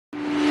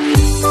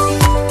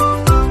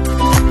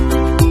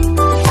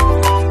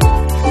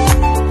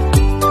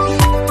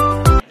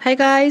Hi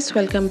guys,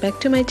 welcome back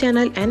to my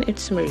channel and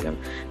it's Maryam.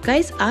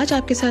 Guys, आज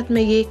आपके साथ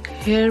मैं ये एक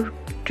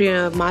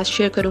हेयर मास्क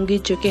शेयर करूंगी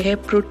जो कि है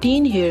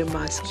प्रोटीन हेयर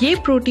मास्क। ये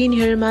प्रोटीन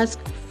हेयर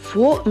मास्क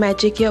वो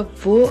मैजिक या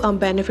वो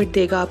बेनिफिट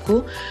देगा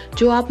आपको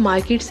जो आप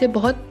मार्केट से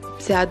बहुत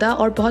ज़्यादा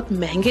और बहुत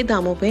महंगे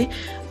दामों पे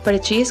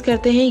परचेज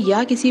करते हैं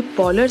या किसी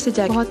पार्लर से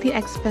जाकर बहुत ही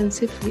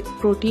एक्सपेंसिव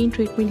प्रोटीन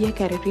ट्रीटमेंट या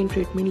केराटिन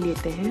ट्रीटमेंट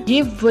लेते हैं।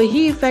 ये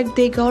वही इफेक्ट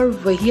देगा और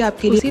वही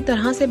आपके लिए उसी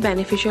तरह से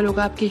बेनिफिशियल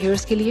होगा आपके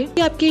हेयर्स के लिए।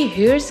 ये आपके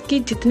हेयर्स की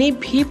जितनी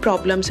भी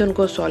प्रॉब्लम्स है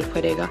उनको सॉल्व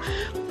करेगा।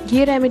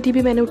 ये रेमेडी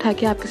भी मैंने उठा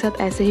के आपके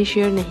साथ ऐसे ही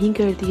शेयर नहीं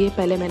कर दी है।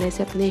 पहले मैंने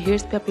इसे अपने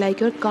हेयर्स पे अप्लाई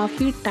किया और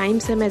काफ़ी टाइम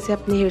से मैं इसे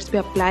अपने हेयर्स पे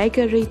अप्लाई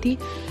कर रही थी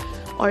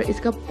और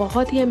इसका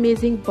बहुत ही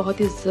अमेजिंग, बहुत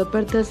ही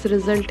ज़बरदस्त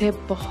रिज़ल्ट है।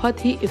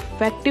 बहुत ही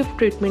इफ़ेक्टिव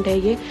ट्रीटमेंट है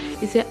ये।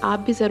 इसे आप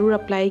भी ज़रूर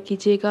अप्लाई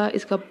कीजिएगा,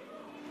 इसका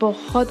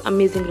बहुत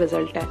अमेजिंग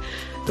रिज़ल्ट है।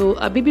 तो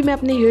अभी भी मैं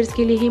अपने हेयर्स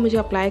के लिए ही मुझे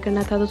अप्लाई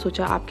करना था, तो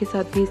सोचा आपके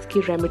साथ भी इसकी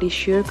रेमेडी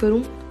शेयर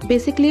करूं।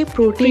 बेसिकली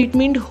प्रोटीन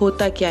ट्रीटमेंट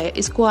होता क्या है,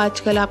 इसको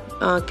आजकल आप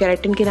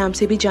केराटिन के नाम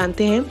से भी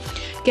जानते हैं।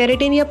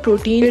 केराटिन या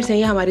प्रोटीन्स हैं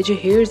या हमारे जो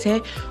हेयर्स हैं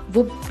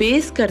वो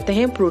बेस करते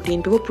हैं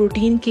प्रोटीन पे, वो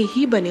प्रोटीन के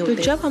ही बने होते हैं।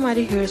 तो जब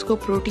हमारे हेयर्स को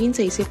प्रोटीन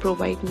सही से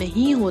प्रोवाइड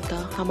नहीं होता,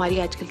 हमारी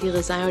आजकल की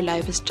ग़िज़ाएं और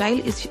लाइफ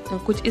स्टाइल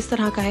कुछ इस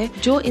तरह का है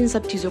जो इन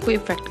सब चीज़ों को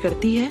इफेक्ट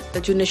करती है।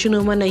 जो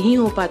नशोनुमा नहीं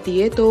हो पाती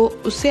है तो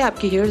उससे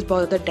आपके हेयर्स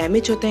बहुत ज़्यादा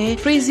डैमेज होते हैं,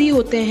 फ्रीजी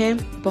होते हैं,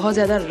 बहुत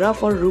ज़्यादा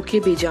रफ और रूखे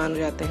बेजान हो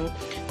जाते हैं।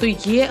 तो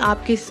ये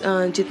आपके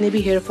जितने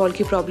भी हेयर फॉल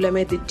की प्रॉब्लम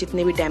है,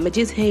 जितने भी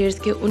डैमेजेस हैं हेयर्स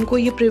के, उनको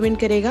ये प्रिवेंट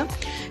करेगा।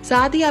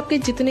 साथ ही आपके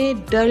जितने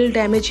डल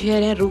डैमेज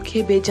हेयर हैं,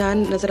 रूखे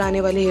बेजान नज़र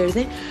आने वाले हेयर्स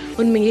हैं,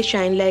 उनमें ये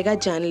शाइन लाएगा,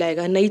 जान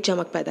लाएगा, नई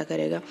चमक पैदा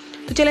करेगा।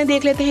 तो चलें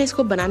देख लेते हैं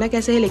इसको बनाना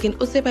कैसे है। लेकिन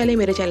उससे पहले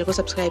मेरे चैनल को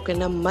सब्सक्राइब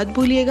करना मत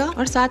भूलिएगा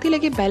और साथ ही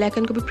लगे बेल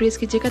आइकन को भी प्रेस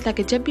कीजिएगा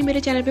ताकि जब भी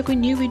मेरे चैनल पर कोई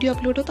न्यू वीडियो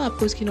अपलोड हो तो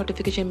आपको उसकी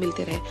नोटिफिकेशन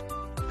मिलते रहे।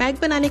 पैक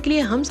बनाने के लिए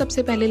हम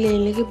सबसे पहले ले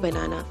लेंगे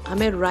बनाना।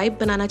 हमें राइप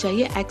बनाना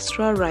चाहिए,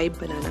 एक्स्ट्रा राइप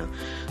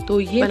बनाना। तो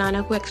ये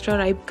बनाना को एक्स्ट्रा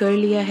राइप कर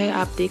लिया है।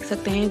 आप देख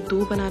सकते हैं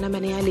 2 बनाना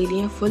मैंने यहाँ ले लिए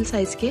हैं फुल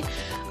साइज के।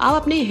 आप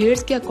अपने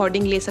हेयर्स के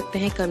अकॉर्डिंग ले सकते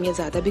हैं, कम या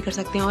ज़्यादा भी कर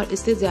सकते हैं और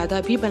इससे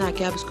ज़्यादा भी बना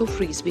के आप इसको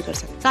फ्रीज भी कर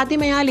सकते हैं। साथ ही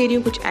मैं यहाँ ले रही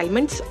हूँ कुछ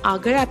एलमंड्स।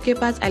 अगर आपके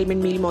पास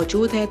एलमंड मील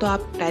मौजूद है तो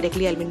आप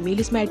डायरेक्टली एलमंड मील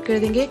इसमें ऐड कर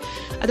देंगे,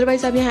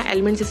 अदरवाइज आप यहाँ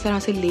एलमंड्स इस तरह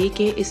से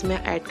लेके इसमें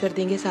ऐड कर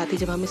देंगे। साथ ही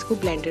जब हम इसको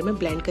ब्लेंडर में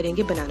ब्लेंड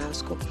करेंगे बनाना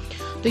उसको,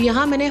 तो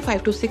यहाँ मैंने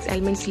 5 to 6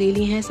 एलिमेंट्स ले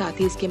लिए हैं। साथ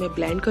ही इसके मैं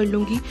ब्लेंड कर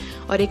लूँगी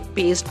और एक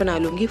पेस्ट बना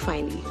लूँगी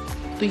फाइनली।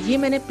 तो ये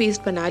मैंने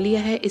पेस्ट बना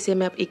लिया है, इसे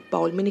मैं अब एक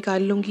बाउल में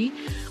निकाल लूँगी।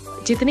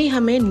 जितनी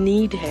हमें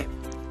नीड है,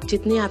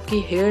 जितने आपके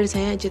हेयर्स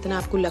हैं, जितना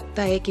आपको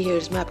लगता है कि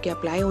हेयर्स में आपके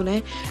अप्लाई होना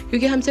है,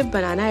 क्योंकि हम सिर्फ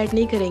बनाना ऐड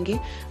नहीं करेंगे,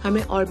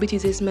 हमें और भी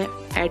चीज़ें इसमें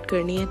ऐड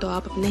करनी है। तो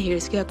आप अपने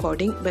हेयर्स के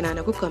अकॉर्डिंग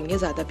बनाना को कम या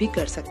ज़्यादा भी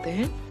कर सकते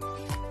हैं।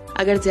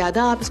 अगर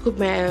ज़्यादा आप इसको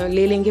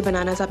ले लेंगे,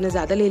 बनाना से आपने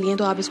ज़्यादा ले लिए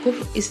तो आप इसको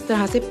इस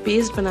तरह से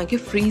पेस्ट बना के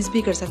फ्रीज़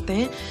भी कर सकते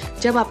हैं।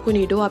 जब आपको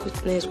नीड हो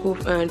आपने इसको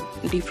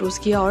डिफ्रोज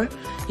किया और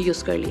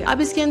यूज़ कर लिया।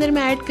 अब इसके अंदर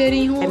मैं ऐड कर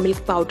रही हूँ milk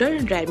powder.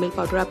 Dry milk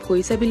powder आप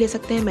कोई सा भी ले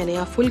सकते हैं। मैंने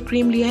यहाँ फुल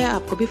क्रीम लिया है,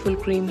 आपको भी फुल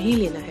क्रीम ही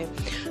लेना है।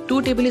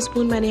 2 टेबल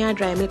स्पून मैंने यहाँ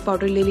ड्राई मिल्क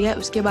पाउडर ले लिया है।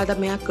 उसके बाद अब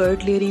मैं यहाँ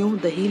कर्ड ले रही हूँ,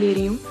 दही ले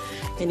रही हूँ,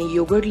 यानी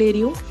योगर्ट ले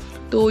रही हूँ।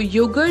 तो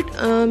योगर्ट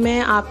में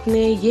आपने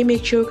ये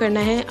मेक श्योर करना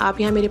है, आप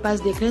यहाँ मेरे पास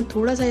देख रहे हैं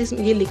थोड़ा सा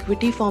ये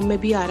लिक्विडी फॉर्म में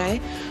भी आ रहा है,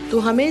 तो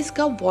हमें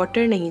इसका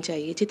वाटर नहीं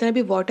चाहिए। जितना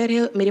भी वाटर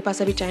है, मेरे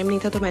पास अभी टाइम नहीं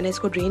था तो मैंने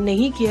इसको ड्रेन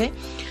नहीं किया है।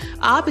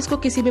 आप इसको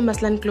किसी भी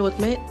मसलन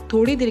क्लॉथ में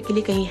थोड़ी देर के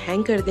लिए कहीं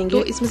हैंग कर देंगे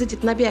तो इसमें से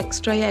जितना भी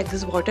एक्स्ट्रा या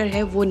एक्सेस वाटर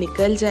है वो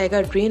निकल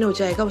जाएगा, ड्रेन हो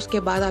जाएगा। उसके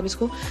बाद आप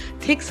इसको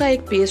थिक सा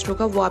एक पेस्ट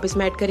होगा वो आप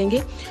इसमें ऐड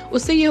करेंगे।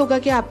 उससे ये होगा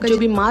कि आपका जो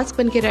भी मास्क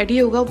बन के रेडी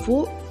होगा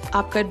वो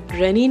आपका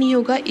रनी नहीं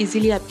होगा,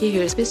 इजीली आपके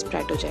हेयर्स पे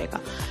स्प्रेड हो जाएगा।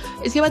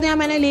 इसके बाद यहाँ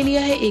मैंने ले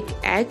लिया है एक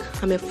एग।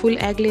 हमें फुल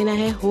एग लेना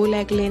है, होल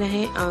एग लेना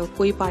है,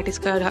 कोई पार्ट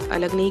इसका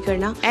अलग नहीं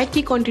करना। एग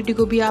की क्वांटिटी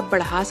को भी आप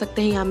बढ़ा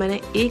सकते हैं। यहाँ मैंने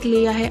 1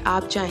 लिया है।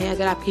 आप चाहें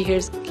अगर आपकी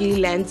हेयर्स की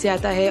लेंथ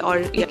ज़्यादा है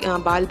और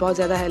बाल बहुत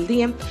ज़्यादा हेल्दी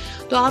हैं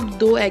तो आप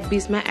 2 एग भी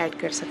इसमें ऐड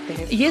कर सकते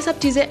हैं। ये सब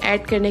चीज़ें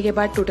ऐड करने के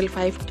बाद टोटल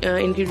 5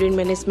 इंग्रेडिएंट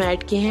मैंने इसमें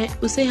ऐड किए हैं।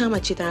 उसे हम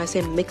अच्छी तरह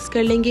से मिक्स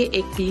कर लेंगे।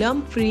 एक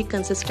लम्प फ्री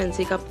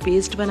कंसिस्टेंसी का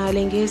पेस्ट बना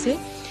लेंगे इसे,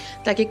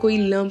 ताकि कोई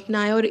लंप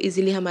ना आए और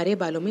इजीली हमारे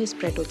बालों में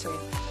स्प्रेड हो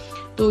जाए।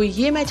 तो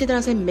ये मैं अच्छी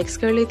तरह से मिक्स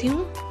कर लेती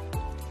हूँ।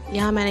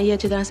 यहाँ मैंने ये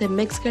अच्छी तरह से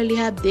मिक्स कर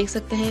लिया है। आप देख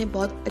सकते हैं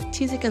बहुत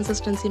अच्छी सी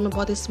कंसिस्टेंसी में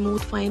बहुत स्मूथ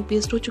फाइन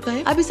पेस्ट हो चुका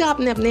है। अब इसे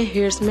आपने अपने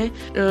हेयर्स में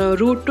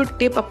रूट टू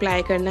टिप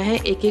अप्लाई करना है।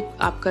 एक एक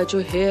आपका जो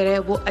हेयर है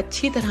वो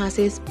अच्छी तरह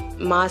से इस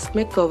मास्क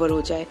में कवर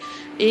हो जाए।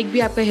 एक भी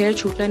आपका हेयर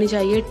छूटना नहीं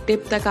चाहिए।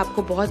 टिप तक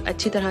आपको बहुत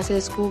अच्छी तरह से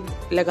इसको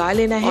लगा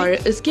लेना है और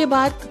इसके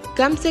बाद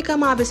कम से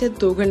कम आप इसे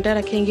 2 घंटा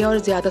रखेंगे और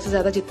ज्यादा से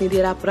ज्यादा जितनी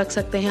देर आप रख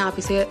सकते हैं आप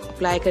इसे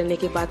अप्लाई करने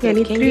के बाद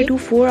यानी 3 to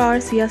 4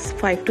 आवर्स या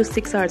 5 to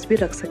 6 आवर्स भी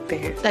रख सकते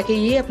हैं, ताकि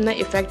ये अपना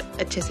इफेक्ट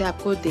अच्छे से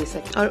आपको दे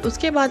सके। और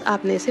उसके बाद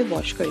आपने इसे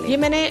वॉश कर लिया। ये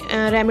मैंने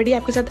रेमेडी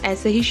आपके साथ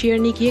ऐसे ही शेयर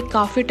नहीं की है,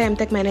 काफी टाइम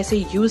तक मैंने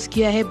इसे यूज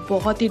किया है।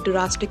 बहुत ही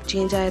ड्रास्टिक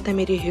चेंज आया था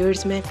मेरे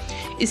हेयर्स में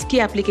इसकी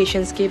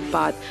एप्लीकेशंस के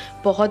बाद।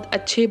 बहुत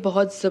अच्छे,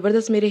 बहुत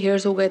ज़बरदस्त मेरे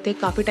हेयर्स हो गए थे।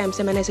 काफ़ी टाइम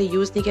से मैंने इसे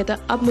यूज़ नहीं किया था,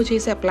 अब मुझे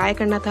इसे अप्लाई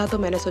करना था, तो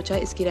मैंने सोचा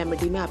इसकी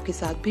रेमेडी मैं आपके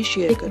साथ भी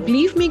शेयर करूँ।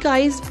 बिलीव मी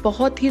गाइज,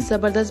 बहुत ही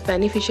ज़बरदस्त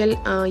बेनिफिशियल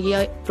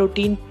ये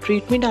प्रोटीन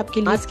ट्रीटमेंट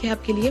आपके लिए है।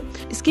 आपके लिए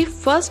इसकी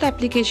फर्स्ट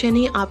एप्लीकेशन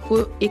ही आपको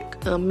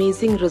एक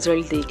अमेजिंग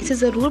रिजल्ट देगी। इसे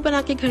ज़रूर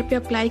बना के घर पे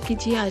अप्लाई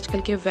कीजिए।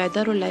 आजकल के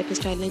वेदर और लाइफ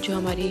स्टाइल ने जो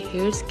हमारे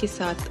हेयर्स के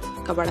साथ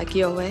कबाड़ा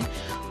किया हुआ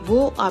है,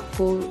 वो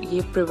आपको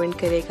ये प्रिवेंट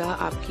करेगा,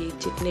 आपकी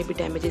जितने भी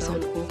डैमेजेस हैं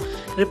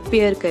उनको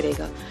रिपेयर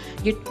करेगा।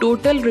 ये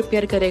टोटल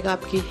रिपेयर करेगा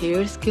आपकी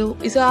हेयर्स को।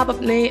 इसे आप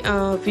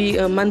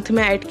अपने मंथ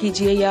में ऐड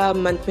कीजिए, या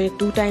मंथ में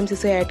 2 टाइम्स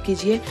इसे ऐड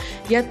कीजिए,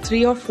 या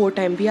 3 और 4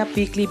 टाइम भी आप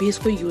वीकली भी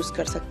इसको यूज़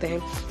कर सकते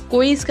हैं।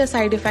 कोई इसका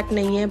साइड इफ़ेक्ट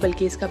नहीं है,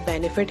 बल्कि इसका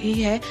बेनिफिट ही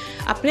है।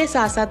 अपने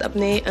साथ साथ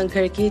अपने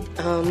घर की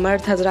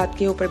मर्द हजरात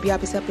के ऊपर भी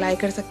आप इसे अप्लाई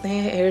कर सकते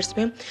हैं हेयर्स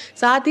में।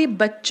 साथ ही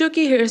बच्चों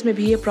की हेयर्स में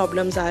भी ये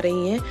प्रॉब्लम्स आ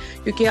रही हैं,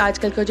 क्योंकि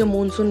आजकल का जो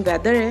मानसून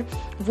वेदर है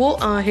वो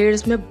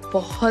हेयर्स में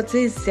बहुत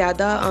से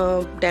ज़्यादा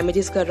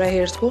डैमेजेस कर रहा है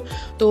हेयर्स को।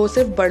 तो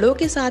सिर्फ बड़ों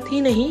के साथ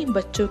ही नहीं,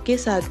 बच्चों के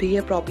साथ भी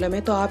ये प्रॉब्लम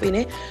है। तो आप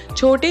इन्हें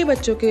छोटे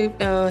बच्चों के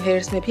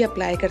हेयर्स में भी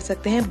अप्लाई कर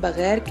सकते हैं,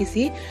 बगैर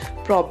किसी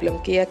प्रॉब्लम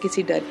के या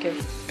किसी डर के।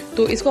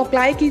 तो इसको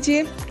अप्लाई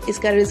कीजिए।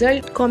 इसका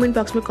रिजल्ट कमेंट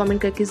बॉक्स में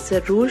कमेंट करके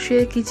ज़रूर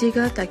शेयर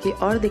कीजिएगा, ताकि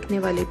और देखने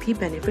वाले भी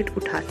बेनिफिट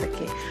उठा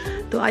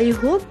सकें। तो आई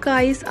होप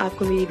गाइस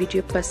आपको मेरी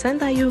वीडियो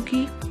पसंद आई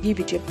होगी। ये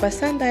वीडियो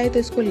पसंद आए तो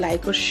इसको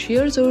लाइक और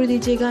शेयर ज़रूर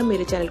दीजिएगा।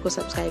 मेरे चैनल को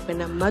सब्सक्राइब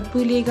करना मत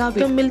भूलिएगा।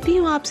 तो मिलती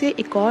हूँ आपसे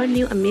एक और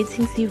न्यू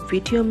अमेजिंग सी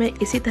वीडियो में,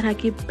 इसी तरह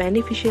की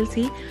बेनिफिशियल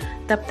सी।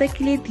 तब तक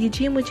के लिए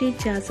दीजिए मुझे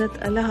इजाज़त।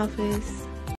 अल्लाह हाफिज़।